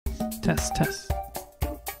Test, test.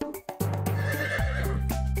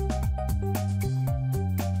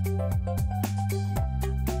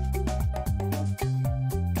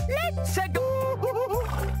 Let's go.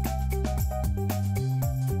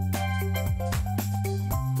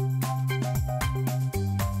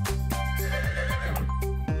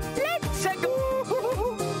 Let's go.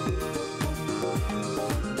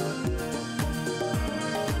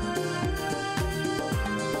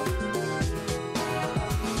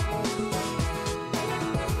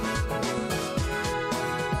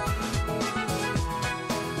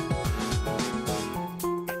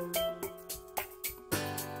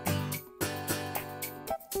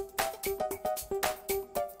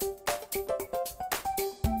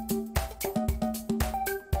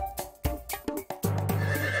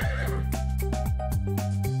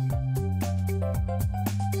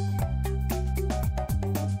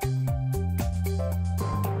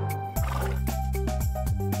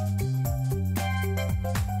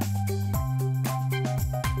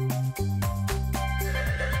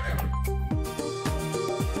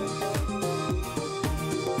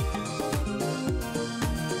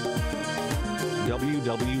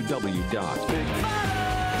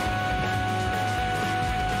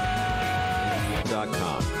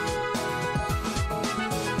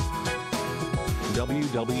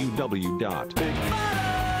 www.com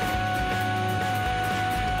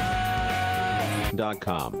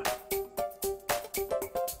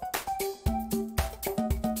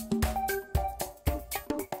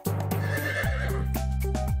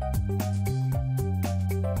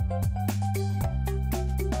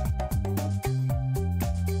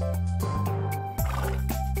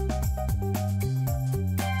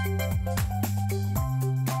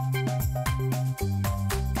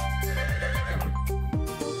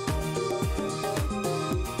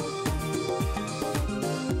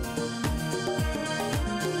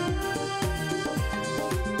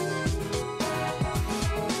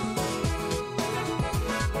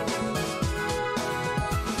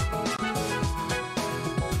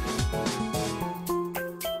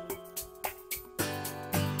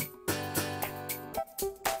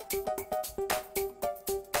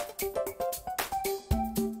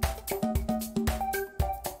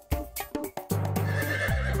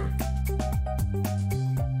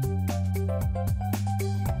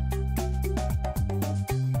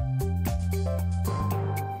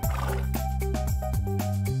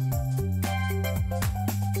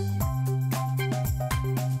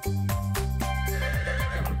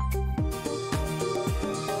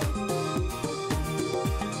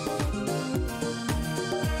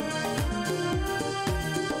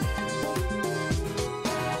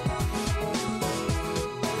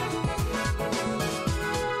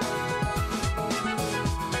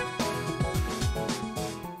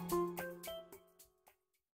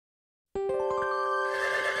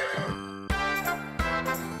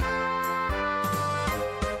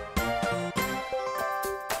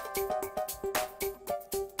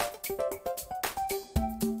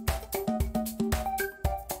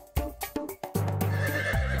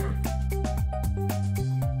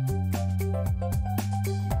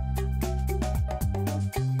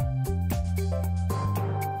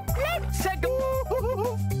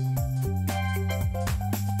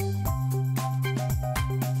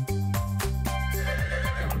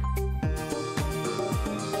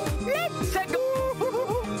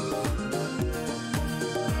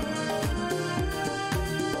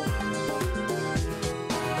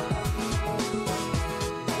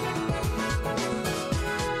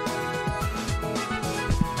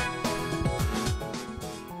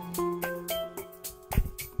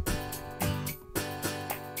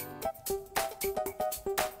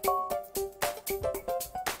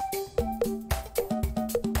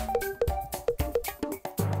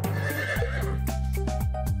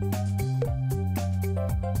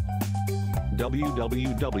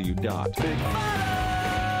www.com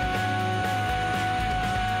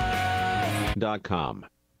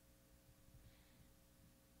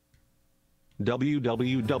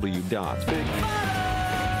www.com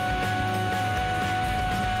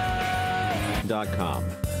www.com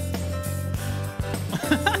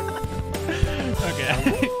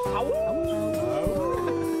Okay.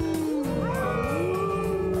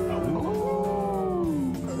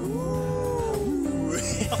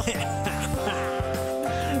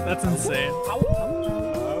 That's insane.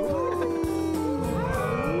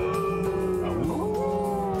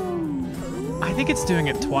 I think it's doing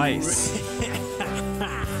it twice.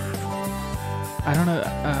 I don't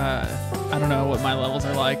know what my levels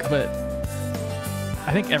are like, but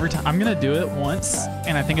I think every time I'm gonna do it once,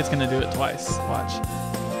 and I think it's gonna do it twice. Watch.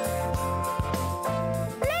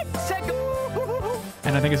 Let's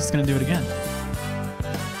and I think it's just gonna do it again.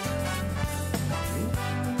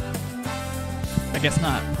 I guess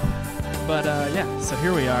not. But yeah, so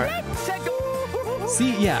here we are. Let's go.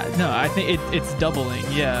 See, yeah, no, I think it's doubling,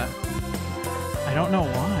 yeah. I don't know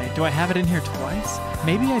why. Do I have it in here twice?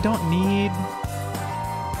 Maybe I don't need...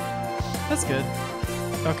 That's good.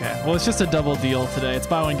 Okay, well, it's just a double deal today. It's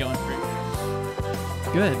buy one, get one free.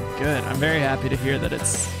 Good, good. I'm very happy to hear that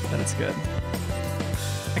it's good.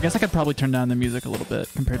 I guess I could probably turn down the music a little bit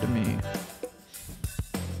compared to me.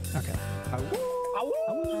 Okay.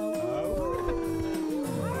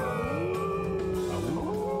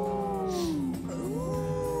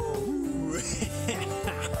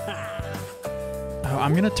 Oh,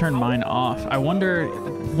 I'm gonna turn mine off. I wonder,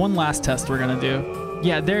 one last test we're gonna do.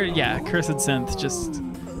 Yeah, Cursed Synth just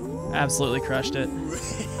absolutely crushed it.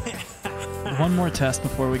 One more test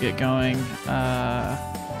before we get going.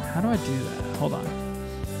 How do I do that? Hold on.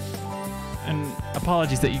 And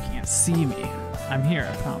apologies that you can't see me. I'm here,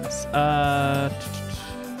 I promise. I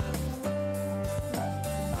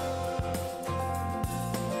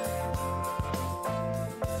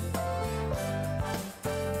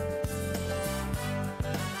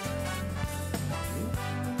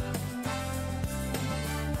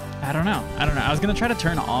don't know. I was gonna try to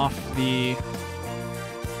turn off the... Do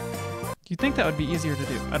you think that would be easier to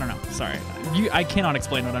do? I don't know. Sorry. I cannot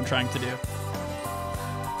explain what I'm trying to do.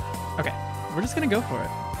 Okay, we're just gonna go for it.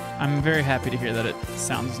 I'm very happy to hear that it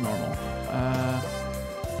sounds normal.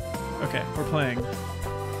 Okay, we're playing.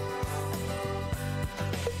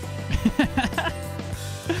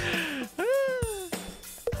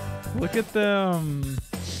 Look at them.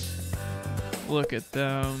 Look at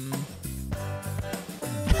them.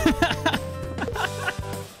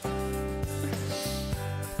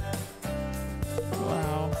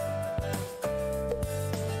 Wow.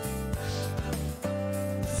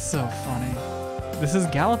 So funny. This is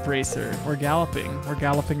Gallop Racer. We're galloping. We're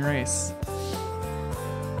galloping race.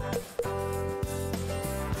 I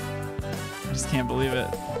just can't believe it.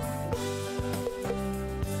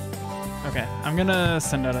 Okay, I'm gonna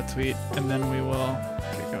send out a tweet and then we will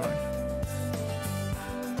get going.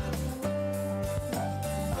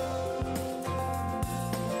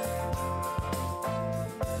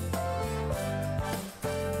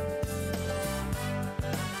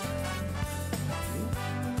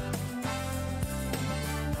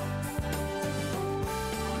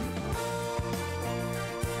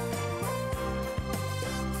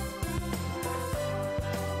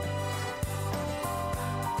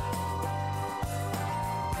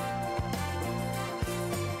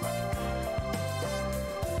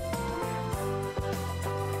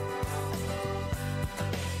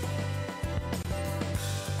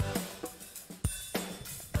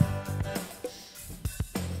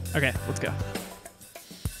 Okay, let's go.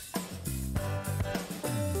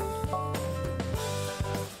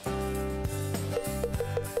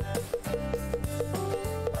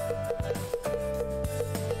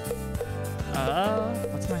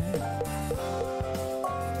 What's my name?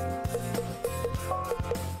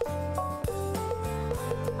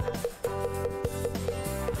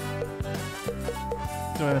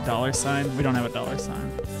 Do I have a dollar sign? We don't have a dollar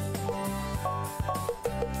sign.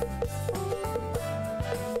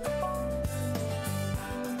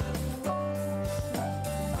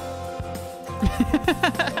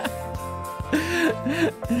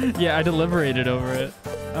 Yeah, I deliberated over it.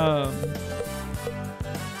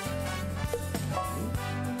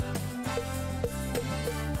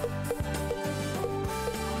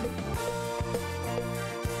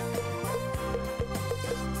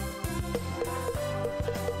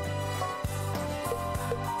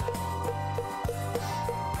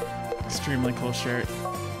 Extremely cool shirt.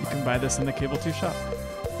 You can buy this in the Cable 2 shop.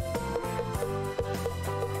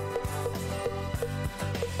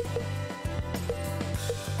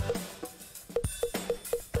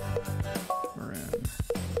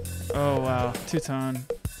 Oh wow, two-tone.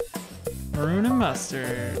 Maroon and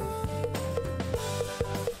mustard.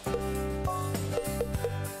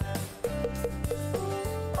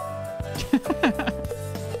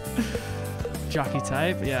 Jockey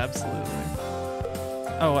type? Yeah, absolutely.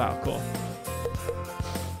 Oh wow, cool.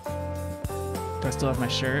 Do I still have my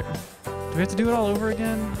shirt? Do we have to do it all over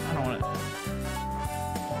again? I don't want it.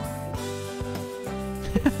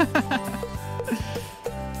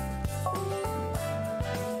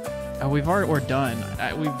 Oh, we're done.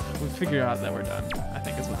 We've figured out that we're done. I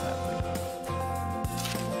think is what's happening.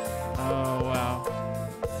 Oh wow.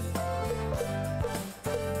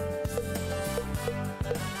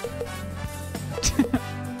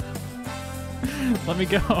 Let me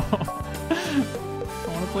go. I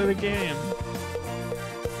want to play the game.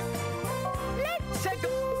 Let's go.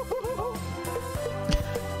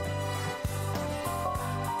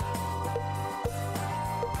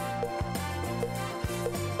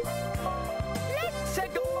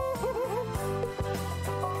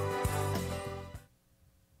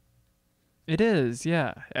 It is,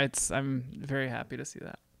 yeah. I'm very happy to see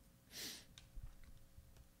that.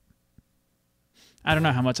 I don't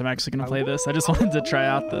know how much I'm actually gonna play this. I just wanted to try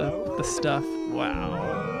out the stuff. Wow.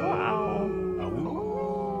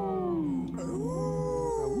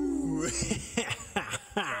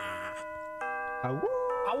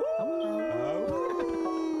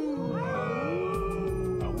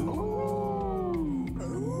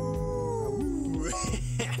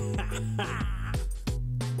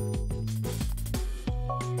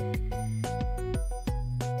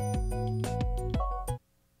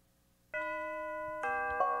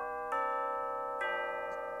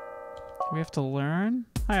 We have to learn.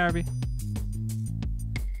 Hi, Arby.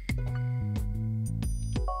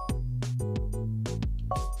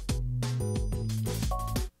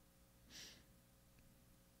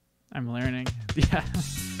 I'm learning. Yeah.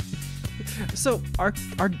 So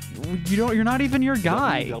you're not even your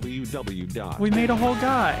guy. www.com. We made a whole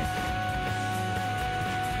guy.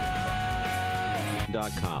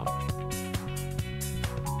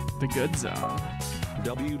 The good zone.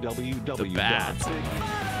 www. Bad zone.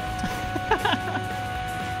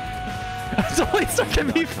 It's only so can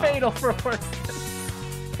be fatal for horses.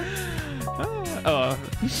 Oh.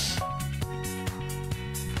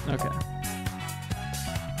 Okay.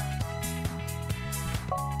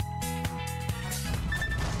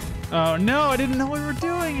 Oh no, I didn't know we were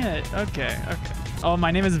doing it. Okay, okay. Oh,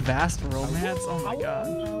 my name is Vast Romance. Oh my god.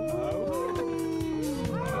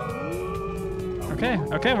 Okay,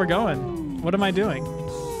 okay, we're going. What am I doing?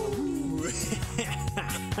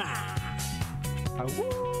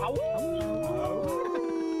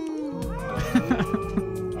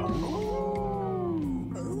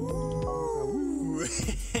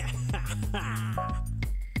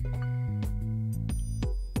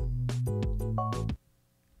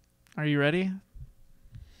 Are you ready?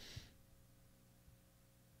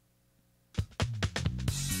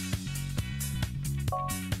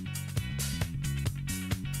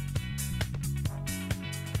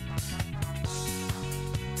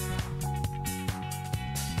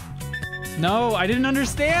 No, I didn't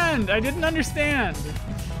understand. I didn't understand.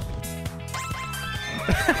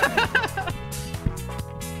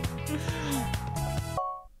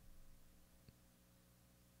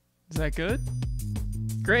 Is that good?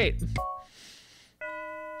 Great.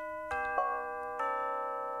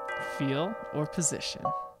 Feel or position.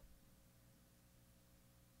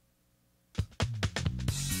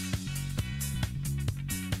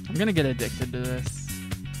 I'm gonna get addicted to this.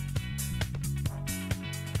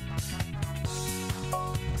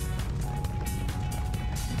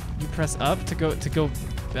 You press up to go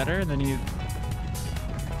better, and then you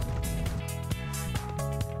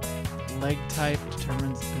leg type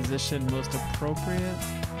determines position most appropriate.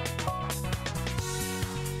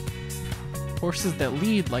 Horses that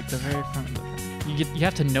lead like the very front of the you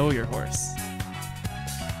have to know your horse.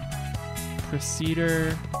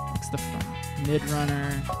 Preceder, what's the front? Mid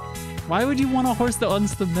runner. Why would you want a horse that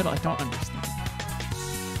runs the middle? I don't understand.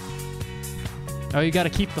 Oh, you got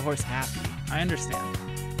to keep the horse happy. I understand.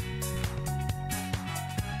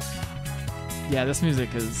 Yeah, this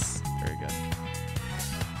music is very good.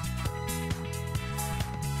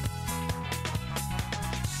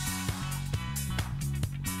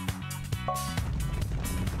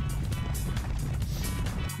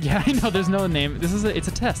 Yeah, I know, there's no name. It's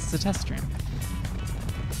a test. It's a test stream.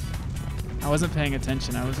 I wasn't paying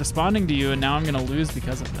attention. I was responding to you, and now I'm gonna lose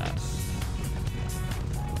because of that.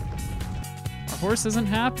 Our horse isn't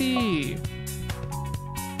happy.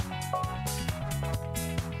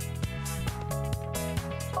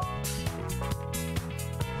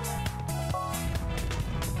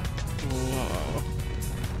 Whoa.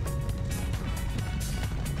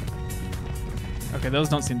 Okay, those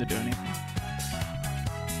don't seem to do anything.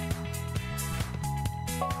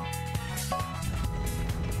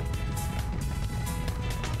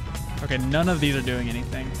 Okay, none of these are doing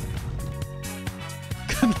anything.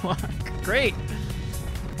 Good luck. Great.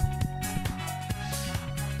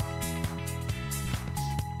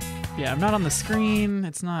 Yeah, I'm not on the screen.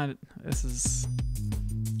 It's not. This is.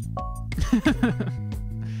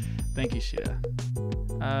 Thank you, Shia.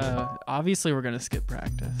 Obviously, we're gonna skip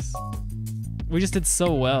practice. We just did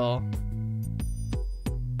so well.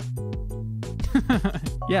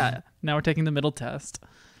 Yeah, now we're taking the middle test.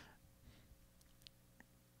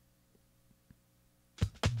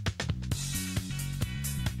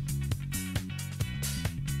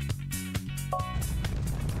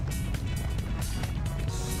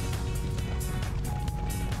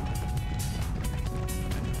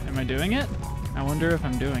 Am I doing it? I wonder if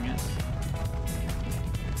I'm doing it.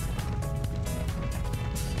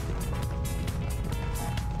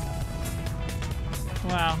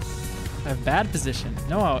 Wow. I have bad position.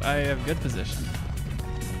 No, I have good position.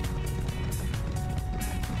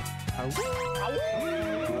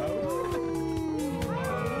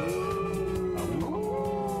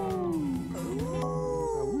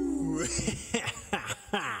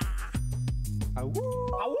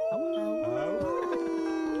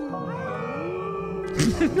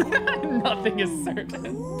 Nothing is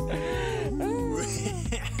certain.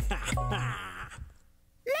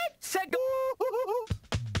 Let's go.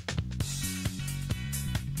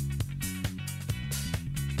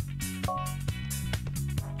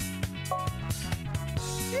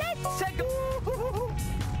 Let's go.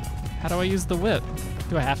 How do I use the whip?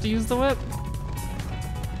 Do I have to use the whip?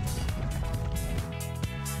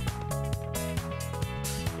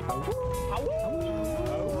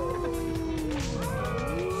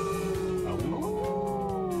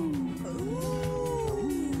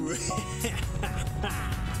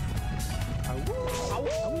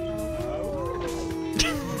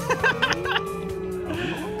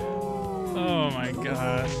 Oh my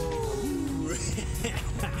god.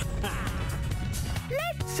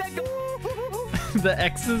 Let's go. The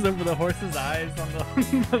X's over the horse's eyes on the.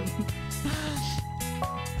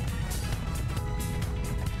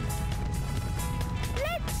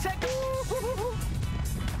 Let's go.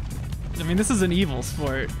 I mean, this is an evil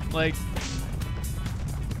sport. Like,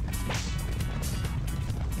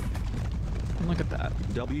 look at that.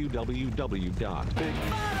 www.com.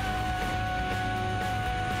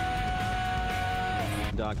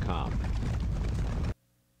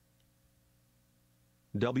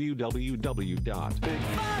 www.com.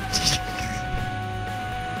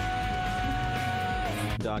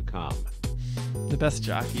 The best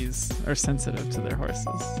jockeys are sensitive to their horses.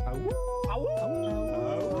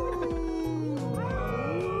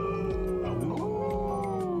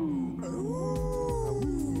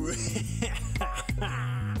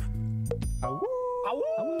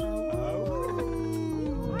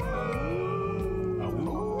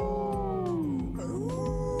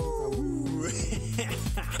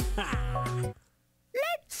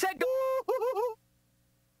 Let's go.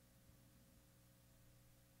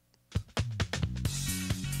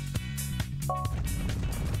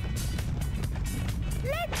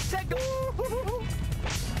 Let's go.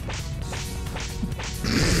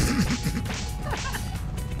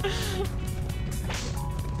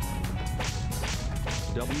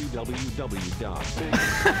 www.com.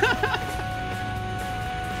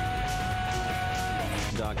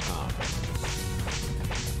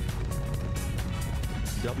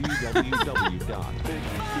 www.com.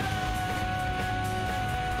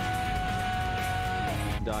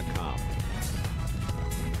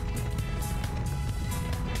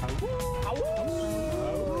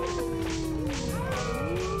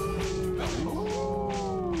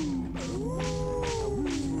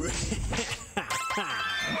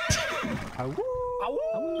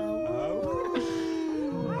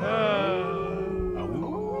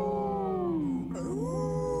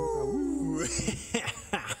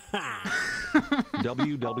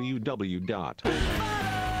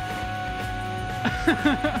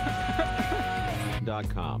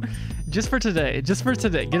 www.com. Just for today. Just for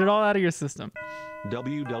today. Get it all out of your system.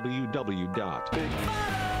 www.com.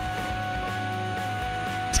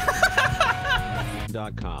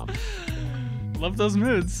 Love those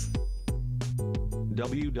moods.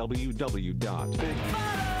 www.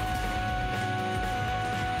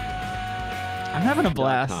 I'm having a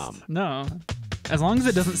blast. .com. No. As long as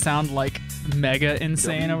it doesn't sound like mega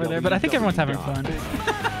insane over there, but I think everyone's having fun.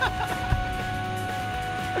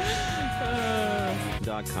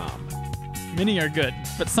 .com. Many are good,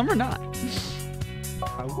 but some are not.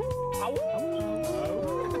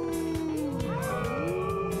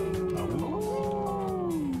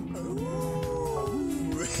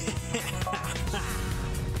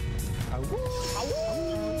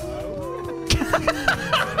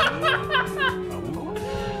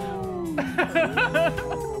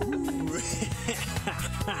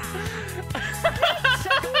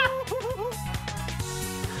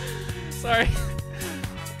 Sorry.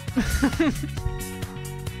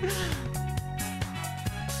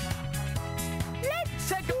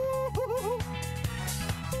 Let's go.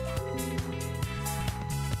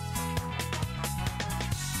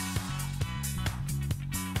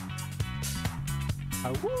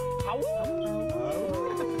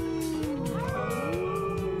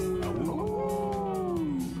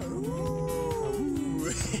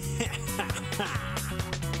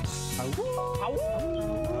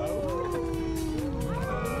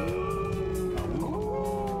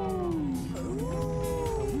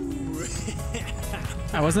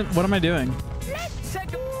 I wasn't. What am I doing? Let's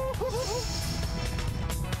go.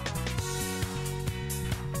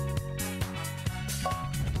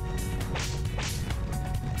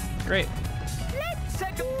 Great. Let's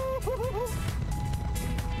go.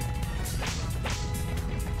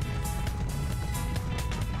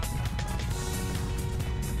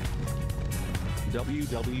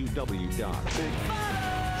 www.com.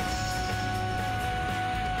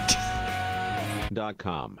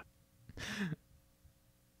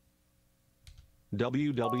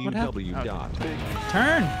 www.com.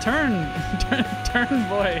 Turn,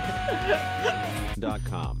 boy. Let's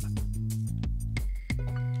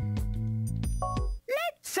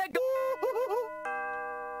go.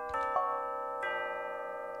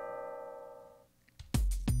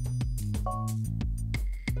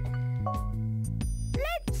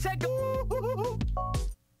 Let's go.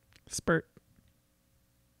 Spurt.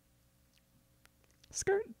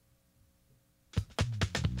 Skirt.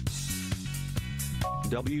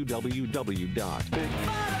 www.com.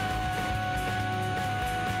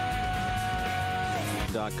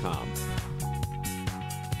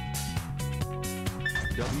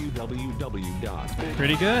 www.com.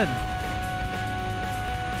 Pretty good.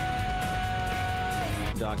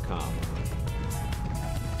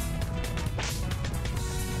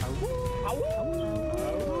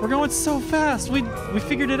 We're going so fast. We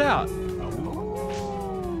figured it out.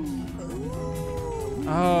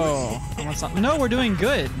 Oh, almost not- no, we're doing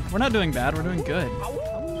good. We're not doing bad. We're doing good.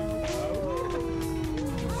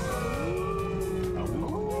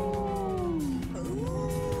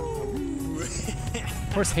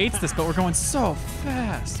 Horse hates this, but we're going so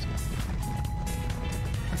fast.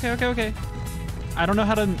 Okay. I don't know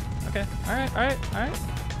how to. Okay. All right.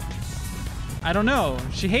 I don't know.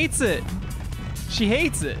 She hates it. She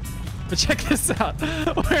hates it. But check this out.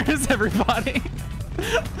 Where is everybody?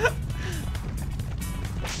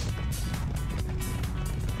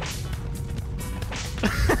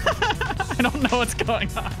 I don't know what's going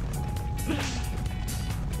on.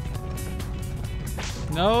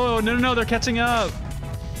 No, they're catching up.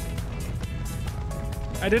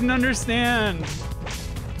 I didn't understand.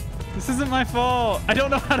 This isn't my fault. I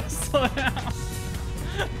don't know how to slow down.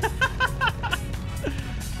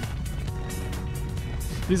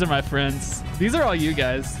 These are my friends. These are all you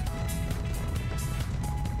guys.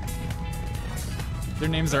 Their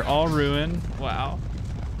names are all ruined. Wow.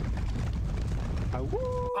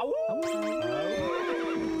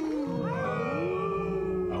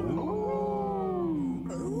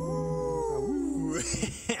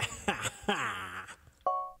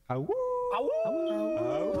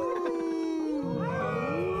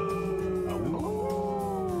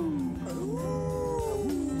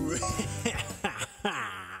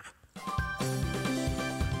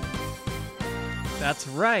 That's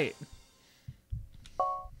right.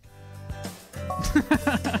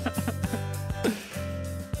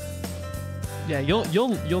 Yeah,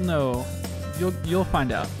 you'll know. You'll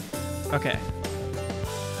find out. Okay.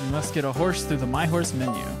 You must get a horse through the My Horse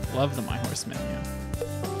menu. Love the My Horse menu.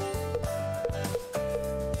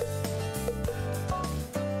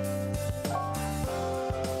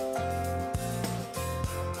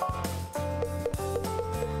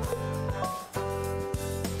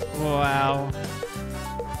 Wow.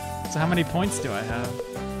 So how many points do I have?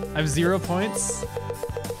 I have 0 points?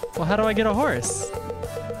 Well, how do I get a horse?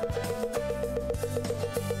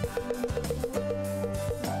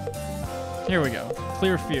 Here we go.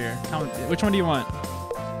 Clear fear. Which one do you want?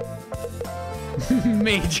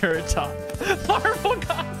 Major top. Marvel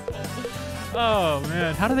gospel. Oh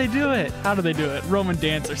man, how do they do it? How do they do it? Roman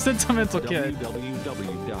dancer, sentimental kid.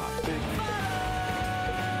 www.com.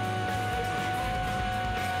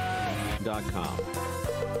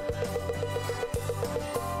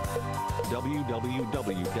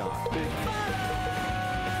 www.com.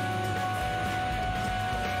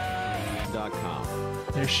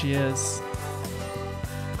 There she is.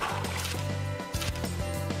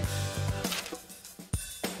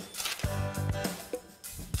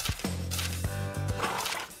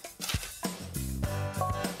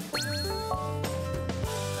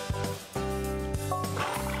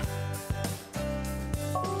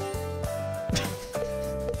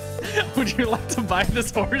 Would you like to buy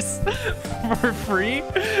this horse for free?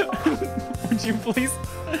 Would you please?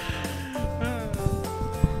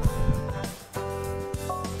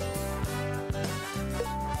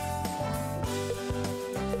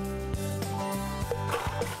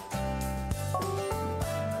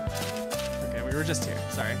 Okay, we were just here.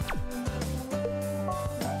 Sorry.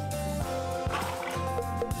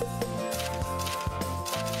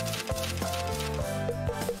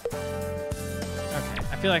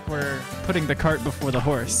 I feel like we're putting the cart before the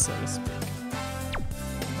horse, so to speak.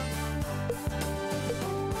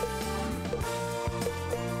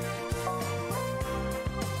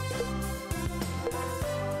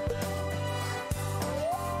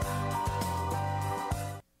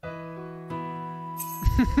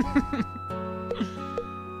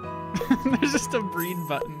 There's just a breed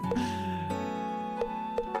button.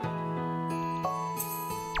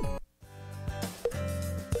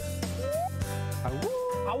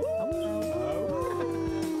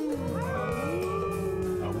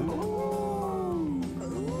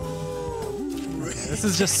 This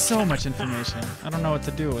is just so much information. I don't know what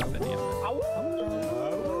to do with any of it.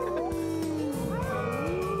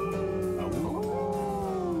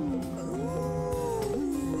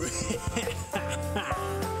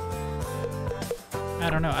 I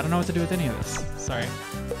don't know. I don't know what to do with any of this. Sorry.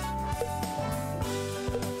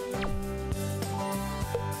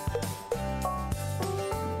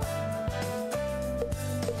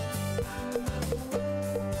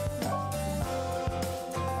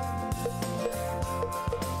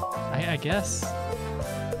 I guess.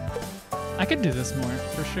 I could do this more,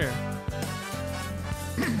 for sure.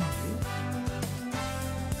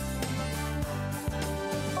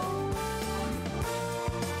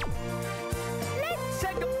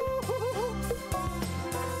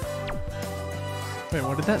 Wait,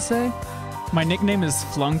 what did that say? My nickname is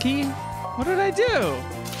Flunky? What did I do?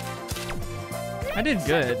 I did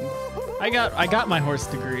good. I got my horse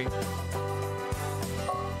degree.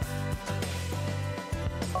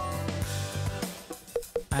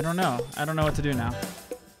 I don't know. I don't know what to do now.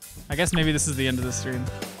 I guess maybe this is the end of the stream.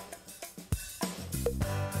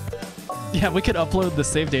 Yeah, we could upload the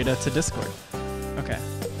save data to Discord. Okay.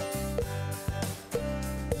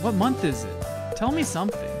 What month is it? Tell me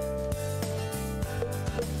something.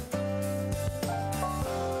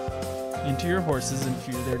 Enter your horses and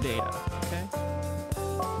view their data. Okay.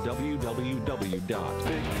 www.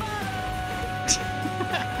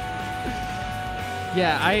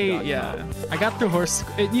 Yeah, I got through horse.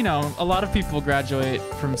 You know, a lot of people graduate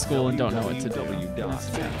from school and don't know what to do.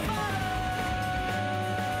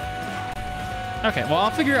 Okay, well,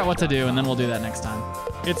 I'll figure out what to do and then we'll do that next time.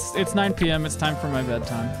 It's 9 p.m. It's time for my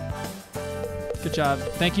bedtime. Good job.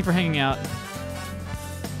 Thank you for hanging out.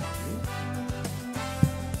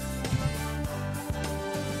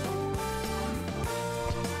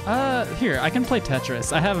 Here, I can play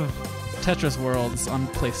Tetris. I have Tetris Worlds on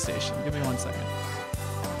PlayStation. Give me 1 second.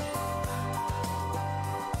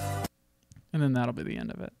 And then that'll be the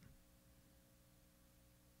end of it.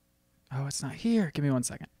 Oh, it's not here. Give me 1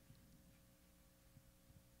 second.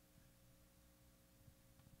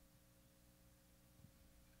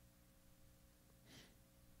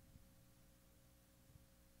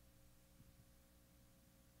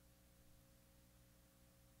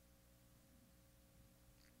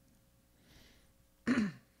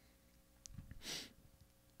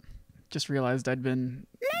 Just realized I've been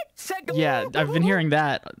hearing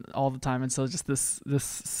that all the time, and so just this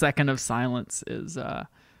second of silence is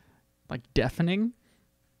like deafening.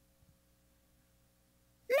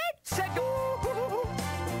 Let's go.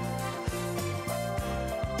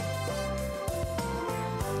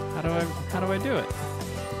 How do I do it?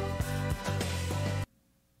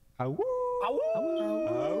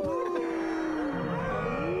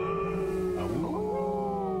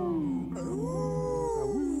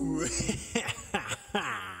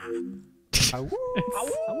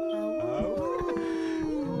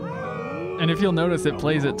 And if you'll notice, it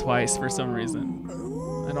plays it twice for some reason.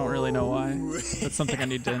 I don't really know why. That's something I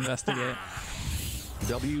need to investigate.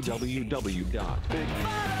 www.com.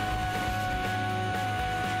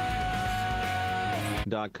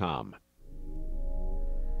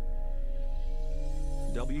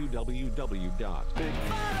 www.com.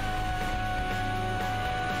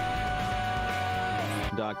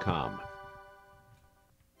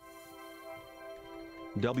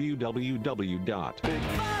 www.com.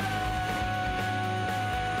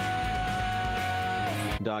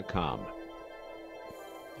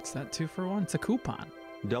 It's that 2 for 1. It's a coupon.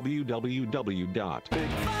 www.com.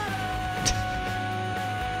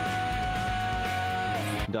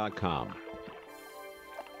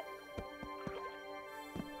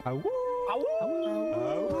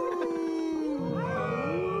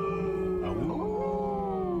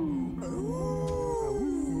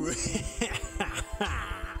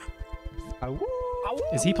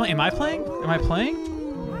 Is he playing? Am I playing? Am I playing?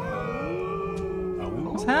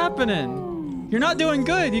 What's happening? You're not doing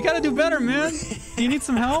good. You gotta do better, man. Do you need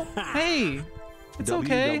some help? Hey, it's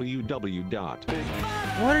okay. What are you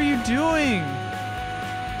doing?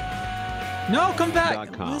 No, come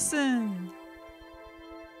back. Listen.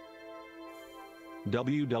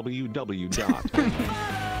 www.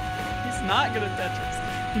 He's not good at Tetris.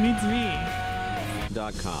 He needs me.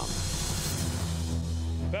 .com.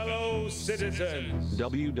 Fellow citizens,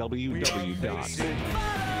 www.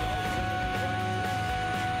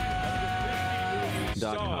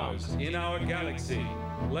 stars in our galaxy.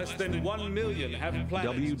 Less than 1 million have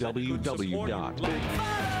planets that could support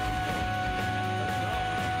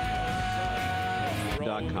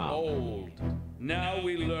www.com. old. Now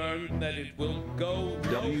we learn that it will go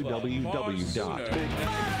www.com.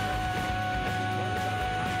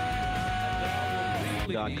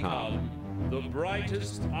 The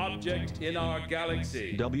brightest object in our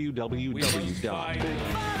galaxy. www.com.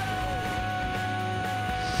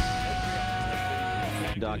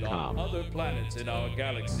 Other planets in our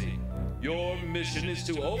galaxy. Your mission is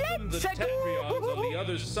to open the Tetrions on the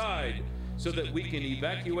other side so that we can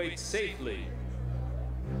evacuate safely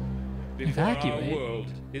before Evacuate? our world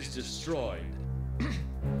is destroyed.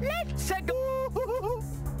 Let's go.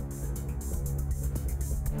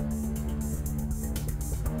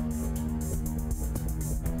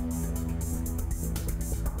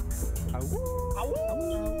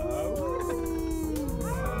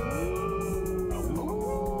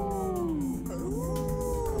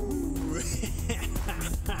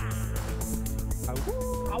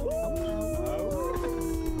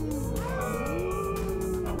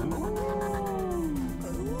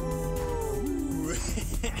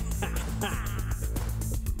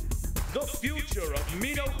 The future of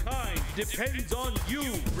Minokind depends on you,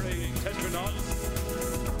 brave Tetranauts.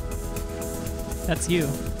 That's you.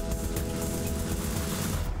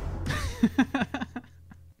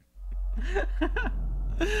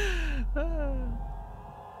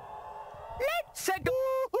 Let's go.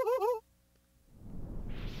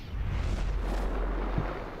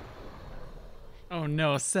 Oh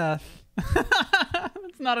no, Seth.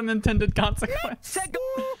 It's not an intended consequence. Let's go.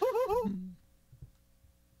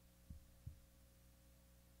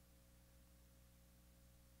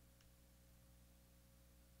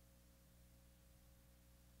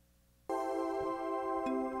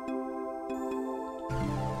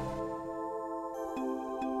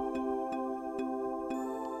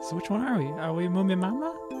 So which one are we? Are we Mumi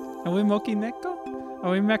Mama? Are we Moki Neko?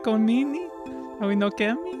 Are we Meko Mini? Are we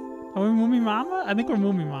Nokemi? Are we Mumi Mama? I think we're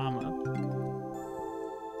Mumi Mama.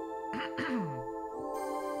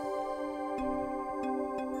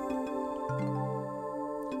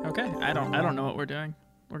 Okay, I don't know what we're doing.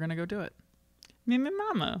 We're gonna go do it. Mimi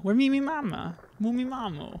Mama. We're Mimi Mama. Mumi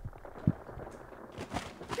Mamu.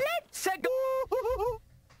 Let's go.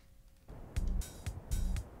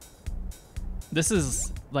 This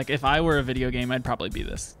is like if I were a video game, I'd probably be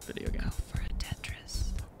this video game. For a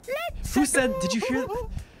Tetris. Let's Who said? go. Did you hear?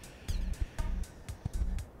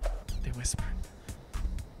 They whispered.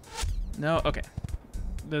 No. Okay.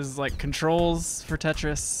 There's like controls for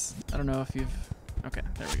Tetris. I don't know if you've. Okay.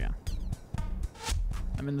 There we go.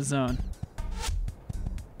 I'm in the zone.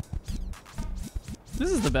 This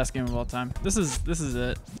is the best game of all time. This is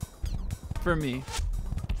it for me.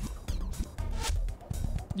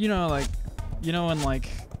 You know, like, you know when like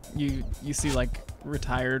you see like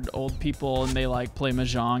retired old people and they like play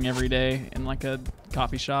mahjong every day in like a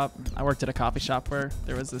coffee shop. I worked at a coffee shop where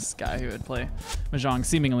there was this guy who would play mahjong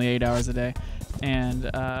seemingly 8 hours a day, and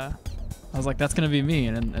I was like, that's gonna be me,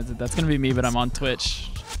 and that's gonna be me, but I'm on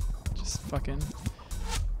Twitch, just fucking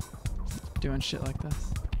doing shit like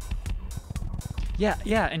this.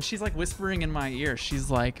 Yeah, and she's like whispering in my ear.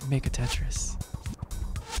 She's like, make a Tetris.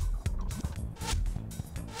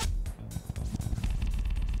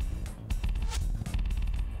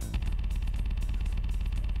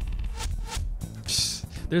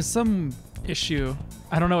 There's some issue.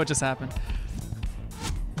 I don't know what just happened.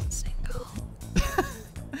 Single.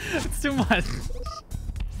 It's too much.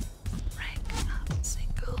 Rank up.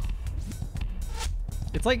 Single.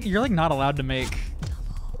 It's like you're like not allowed to make.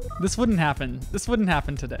 This wouldn't happen. This wouldn't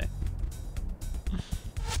happen today.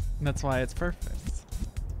 And that's why it's perfect.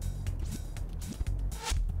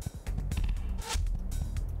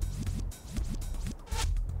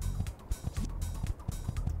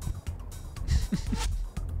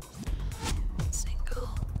 Single.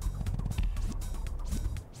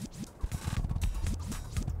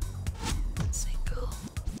 Single.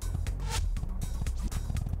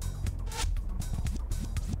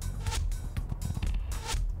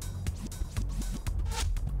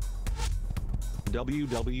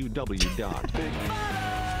 www.com.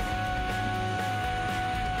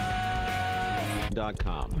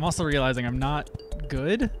 I'm also realizing I'm not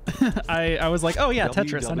good. I was like, oh yeah,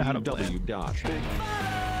 Tetris. I know how to play it.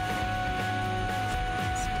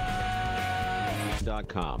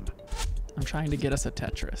 www.com. I'm trying to get us a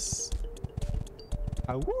Tetris.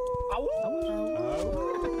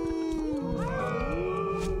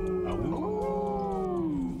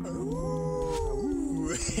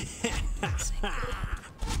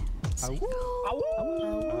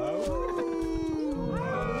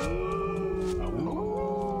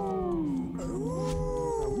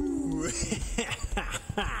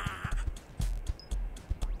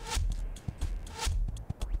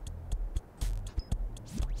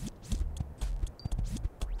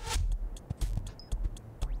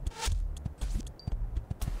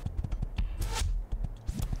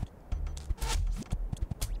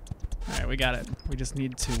 We got it. We just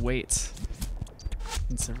need to wait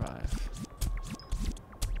and survive.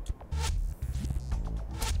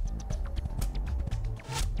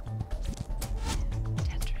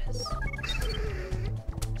 Tetris.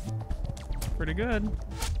 Pretty good.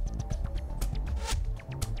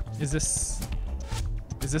 Is this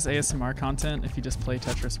ASMR content if you just play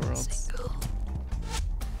Tetris Worlds? Single.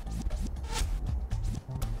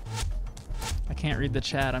 I can't read the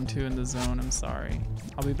chat. I'm too in the zone. I'm sorry.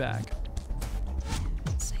 I'll be back.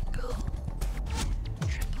 Single.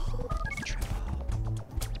 Triple.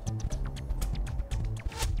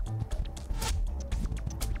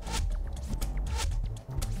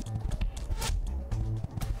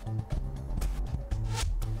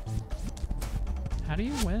 How do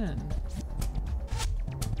you win?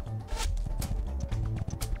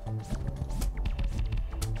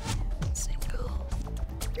 Single.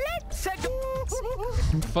 Let's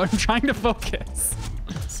go. I'm trying to focus.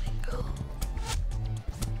 Single.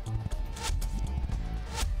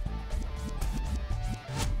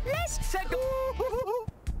 Let's go.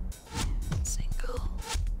 Single.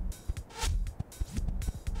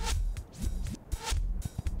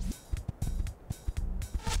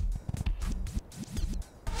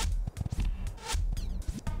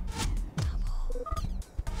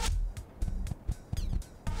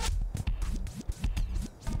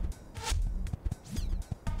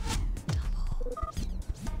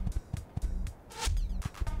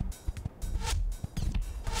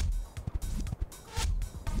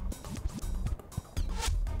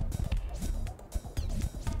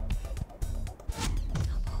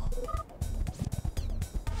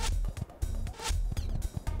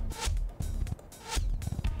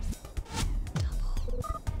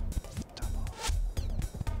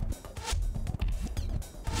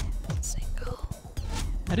 Single.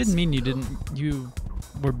 I didn't mean you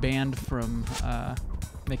were banned from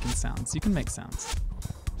making sounds. You can make sounds.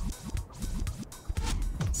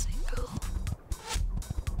 Single.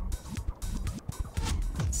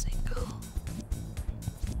 Single. Let's go.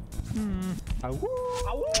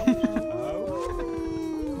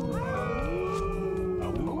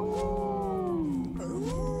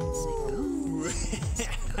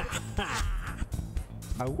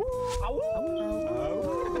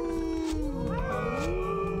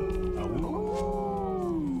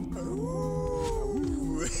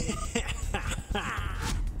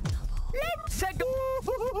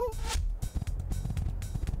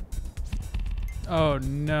 Oh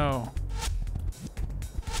no.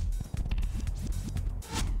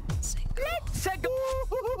 Single. Let's go.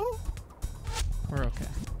 We're okay.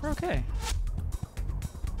 We're okay.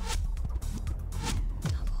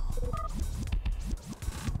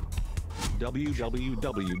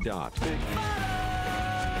 www.com.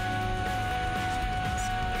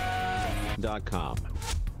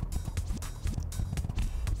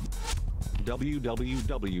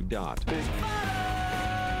 www.com.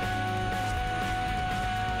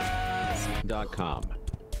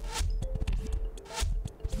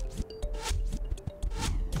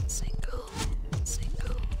 Single.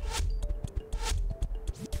 Single.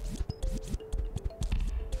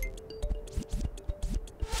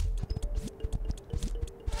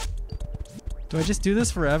 Do I just do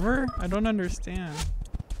this forever? I don't understand.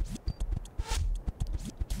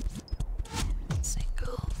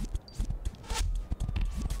 Single.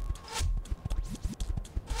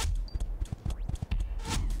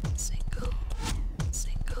 Single.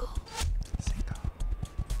 Single.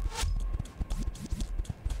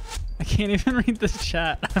 I can't even read the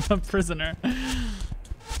chat. I'm a prisoner.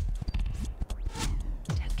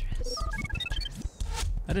 Tetris.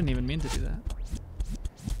 I didn't even mean to do that.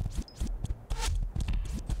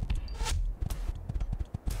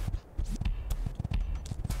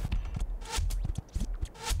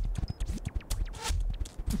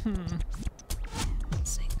 Single.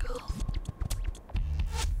 Single.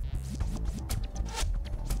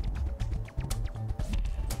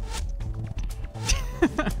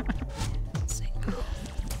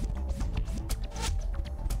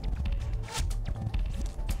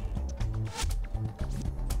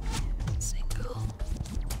 Single.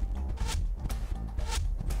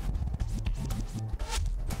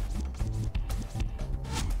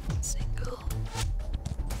 Single.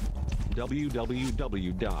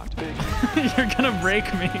 www.com. You're gonna break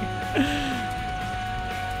me.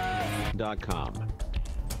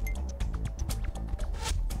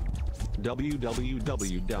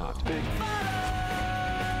 www.com.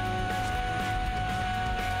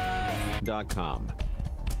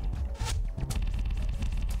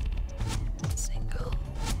 Single.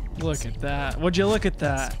 Look at that. Would you look at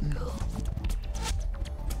that? Single.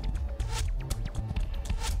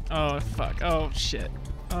 Oh, fuck. Oh, shit.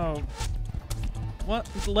 Oh. What?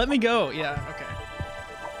 Let me go. Yeah, okay.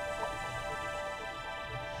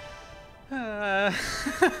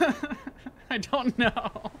 I don't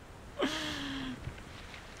know.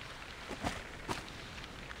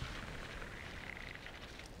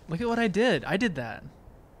 Look at what I did. I did that.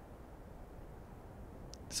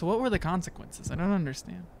 So what were the consequences? I don't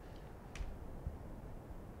understand.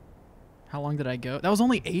 How long did I go? That was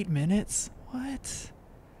only 8 minutes? What?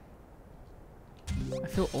 I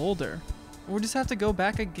feel older. We'll just have to go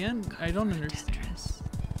back again. I don't understand. Tetris.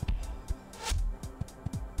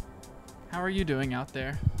 How are you doing out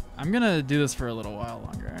there? I'm gonna do this for a little while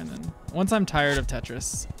longer, and then once I'm tired of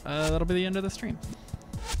Tetris, that'll be the end of the stream.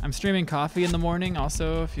 I'm streaming coffee in the morning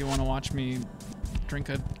also, if you want to watch me drink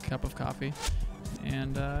a cup of coffee.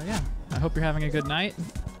 And yeah, I hope you're having a good night.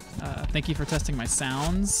 Thank you for testing my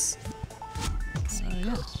sounds.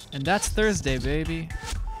 Yeah. And that's Thursday, baby.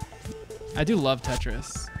 I do love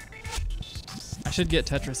Tetris. I should get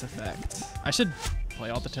Tetris Effect. I should play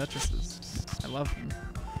all the Tetrises. I love them.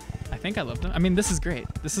 I think I love them. I mean, this is great.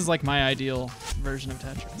 This is like my ideal version of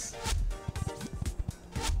Tetris.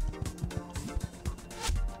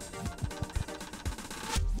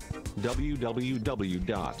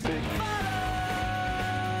 www.com.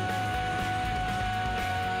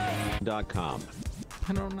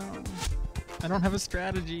 I don't know. I don't have a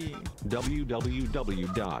strategy. www.com.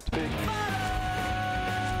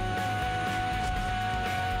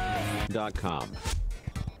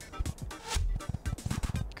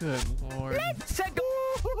 Good lord. Let's go.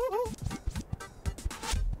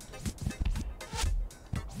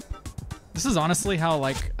 This is honestly how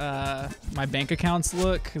like my bank accounts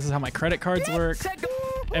look. This is how my credit cards work. Let's go.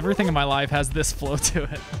 Everything in my life has this flow to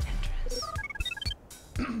it.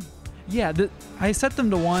 Yeah, I set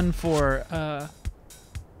them to 1 for the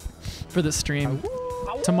stream.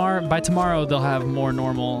 By tomorrow they'll have more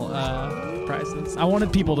normal prices. I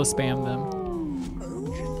wanted people to spam them.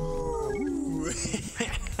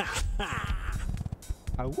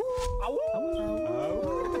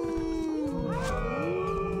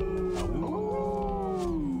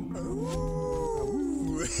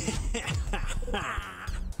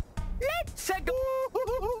 Let's go.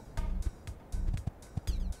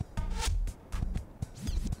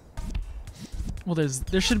 Well,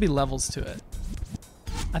 there should be levels to it.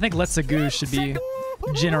 I think Let's A Goo should be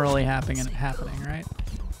generally happening, right?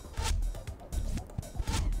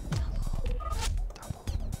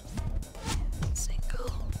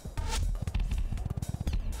 Single.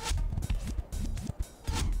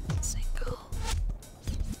 Single.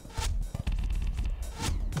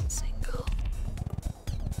 Single. Single.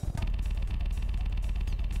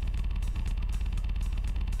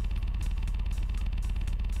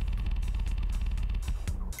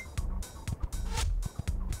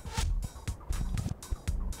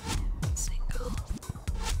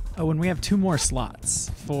 Oh, and we have 2 more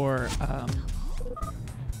slots for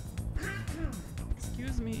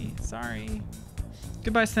excuse me, sorry.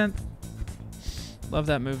 Goodbye, Synth. Love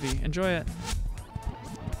that movie. Enjoy it.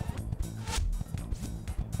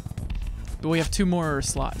 But we have 2 more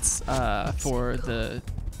slots for the,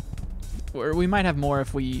 or we might have more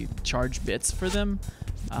if we charge bits for them.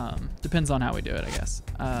 Depends on how we do it, I guess.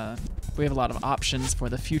 We have a lot of options for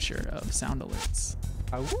the future of sound alerts.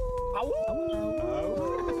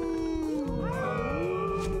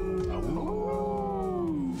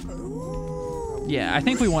 Yeah, I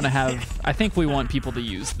think we want people to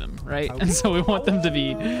use them, right? And so we want them to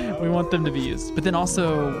be used. But then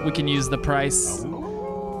also we can use the price.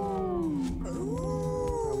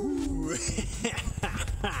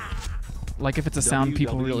 Like if it's a sound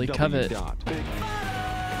people really covet.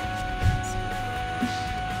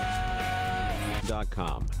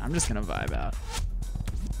 www.com. I'm just gonna vibe out.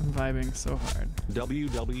 I'm vibing so hard.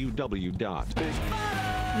 www.com.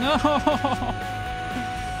 No!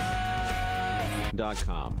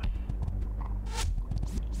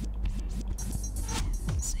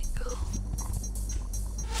 Single. Single.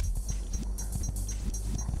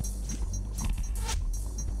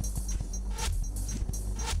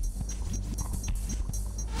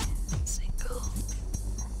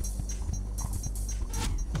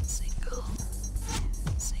 Single.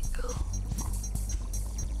 Single.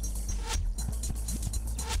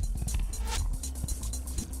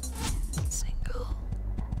 Single.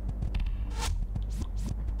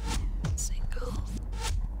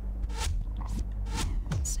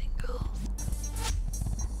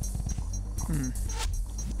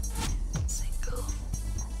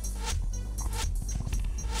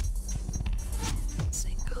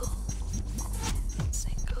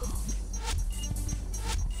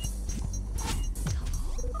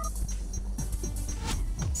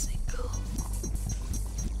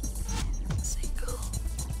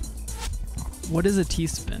 What is a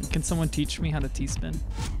T-spin? Can someone teach me how to T-spin?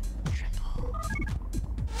 triple,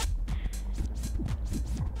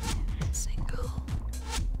 single,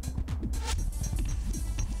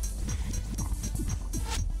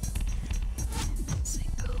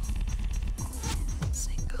 single,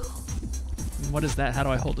 single, And what is that? How do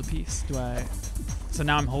I hold a piece? Do I? So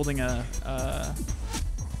now I'm holding a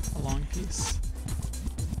long piece.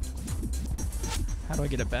 How do I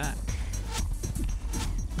get it back?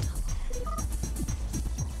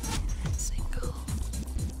 single,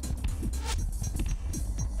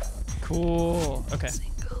 Cool. Okay,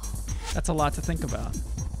 single, that's a lot to think about.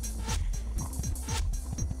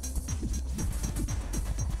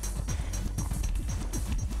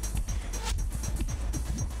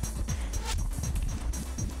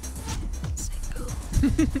 single,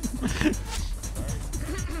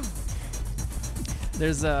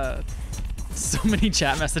 There's so many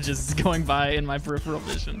chat messages going by in my peripheral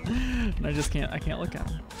vision, and I can't look at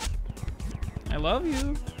them. I love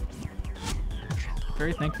you.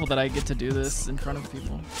 Very thankful that I get to do this in front of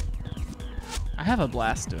people. I have a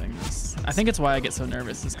blast doing this. I think it's why I get so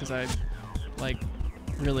nervous, is because I like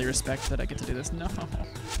really respect that I get to do this. No,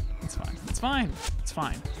 it's fine. It's fine. It's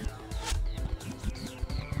fine.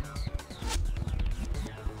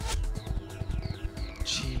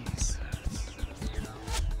 Jeez.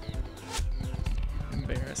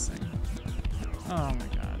 Embarrassing. Oh my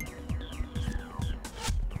god.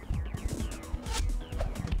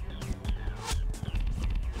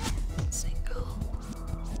 single,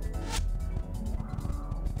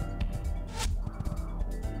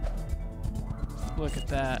 Look at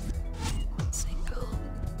that. single,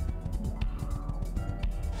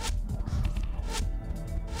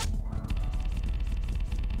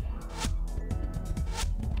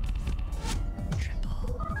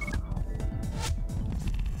 triple,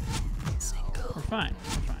 single, We're fine.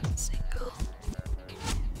 We're fine. single,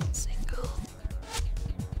 single,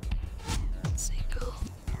 single, single,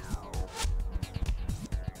 single,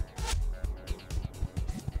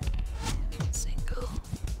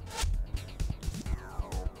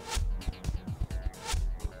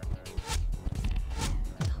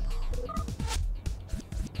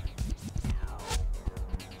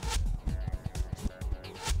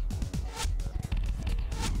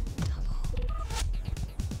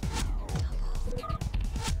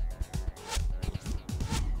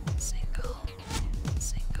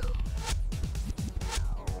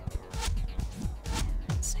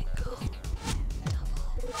 single,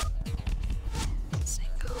 single,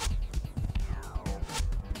 single,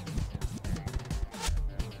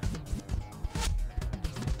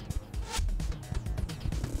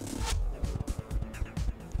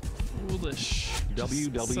 Foolish. Just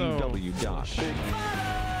www. so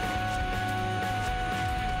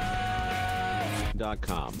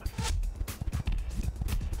 .com.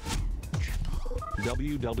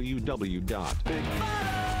 www.com.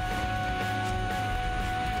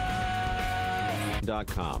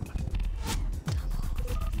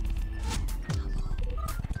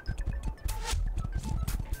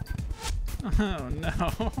 Oh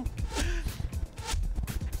no.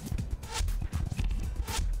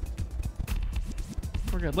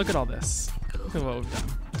 We're good. Look at all this. Look at what we've done.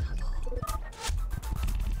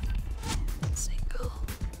 single,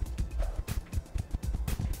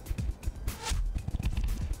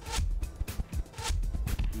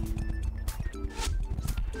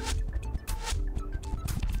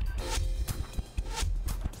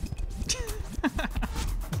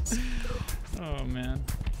 Oh man.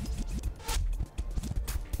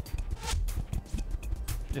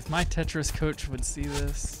 If my Tetris coach would see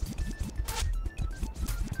this.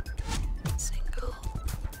 single,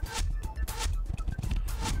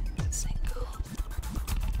 single,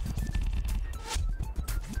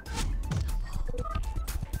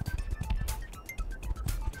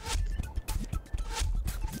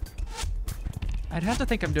 I'd have to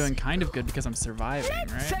think I'm doing kind of good because I'm surviving,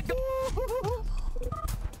 right? Set go.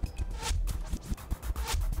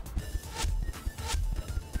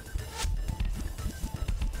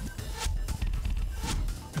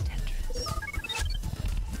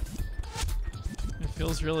 It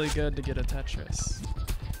feels really good to get a Tetris.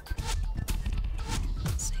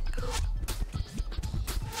 single,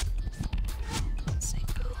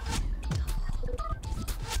 single,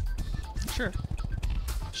 Sure.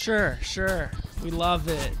 Sure, sure. We love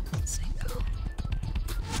it. single,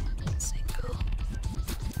 single,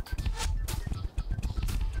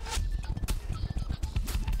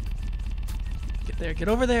 Get there, get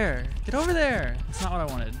over there. Get over there. That's not what I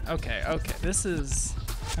wanted. Okay, okay. This is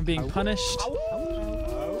I'm being punished.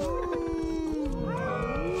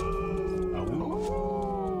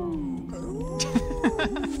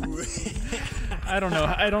 I don't know.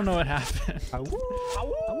 I don't know what happened.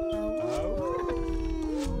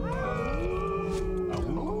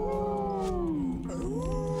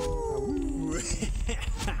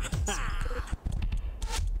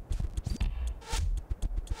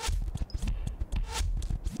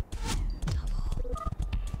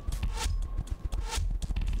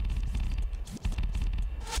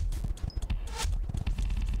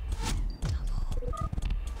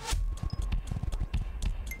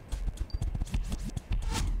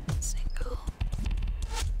 Single.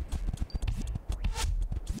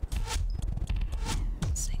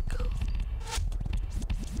 Single.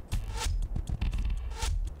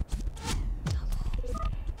 Double.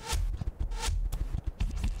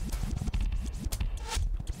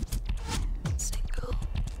 Single.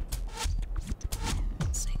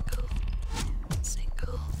 Single. Single.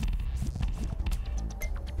 Single.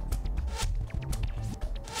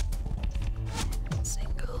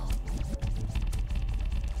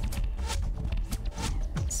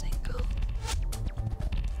 Single.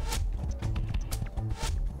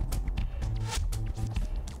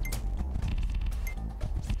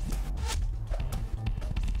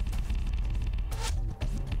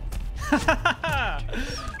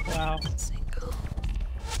 Wow. Single.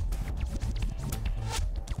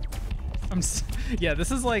 Yeah,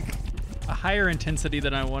 this is like a higher intensity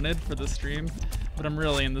than I wanted for the stream, but I'm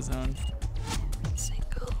really in the zone.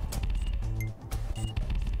 Single.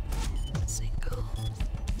 Single.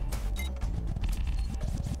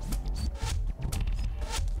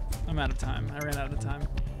 I'm out of time. I ran out of time.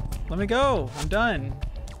 Let me go. I'm done.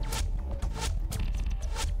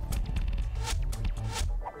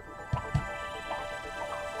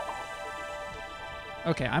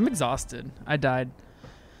 Okay, I'm exhausted. I died.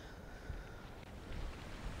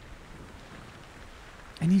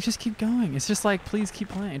 And you just keep going. It's just like, please keep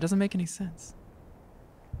playing. It doesn't make any sense.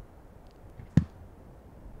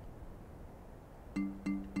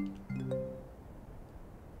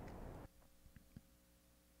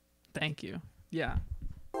 Thank you. Yeah.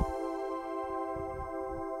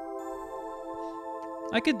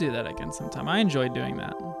 I could do that again sometime. I enjoyed doing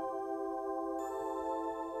that.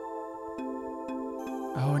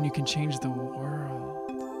 Oh, and you can change the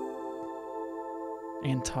world.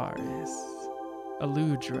 Antares,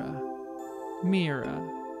 Aludra, Mira,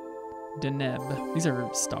 Deneb. These are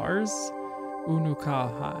stars?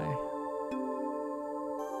 Unukahai.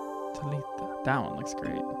 Talitha. That one looks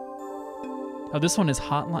great. Oh, this one is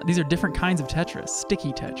Hotline. These are different kinds of Tetris.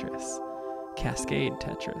 Sticky Tetris, Cascade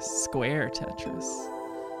Tetris, Square Tetris,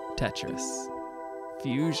 Tetris,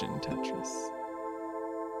 Fusion Tetris.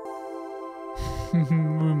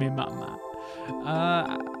 Mumi Mama.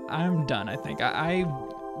 I'm done, I think. I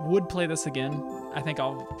would play this again. I think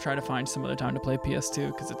I'll try to find some other time to play PS2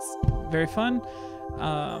 because it's very fun.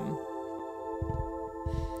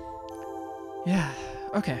 Yeah.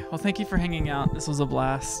 Okay. Well, thank you for hanging out. This was a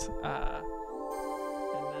blast.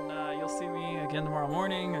 And then you'll see me again tomorrow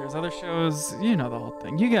morning. There's other shows. You know the whole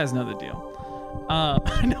thing. You guys know the deal.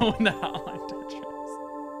 I know when the hotline Tetris.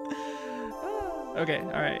 Okay.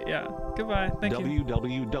 All right. Yeah. Goodbye. Thank you.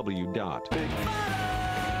 www.com.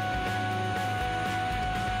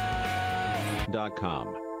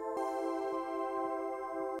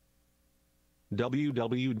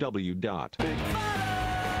 www.com.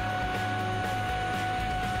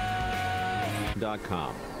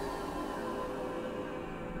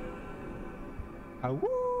 Ow.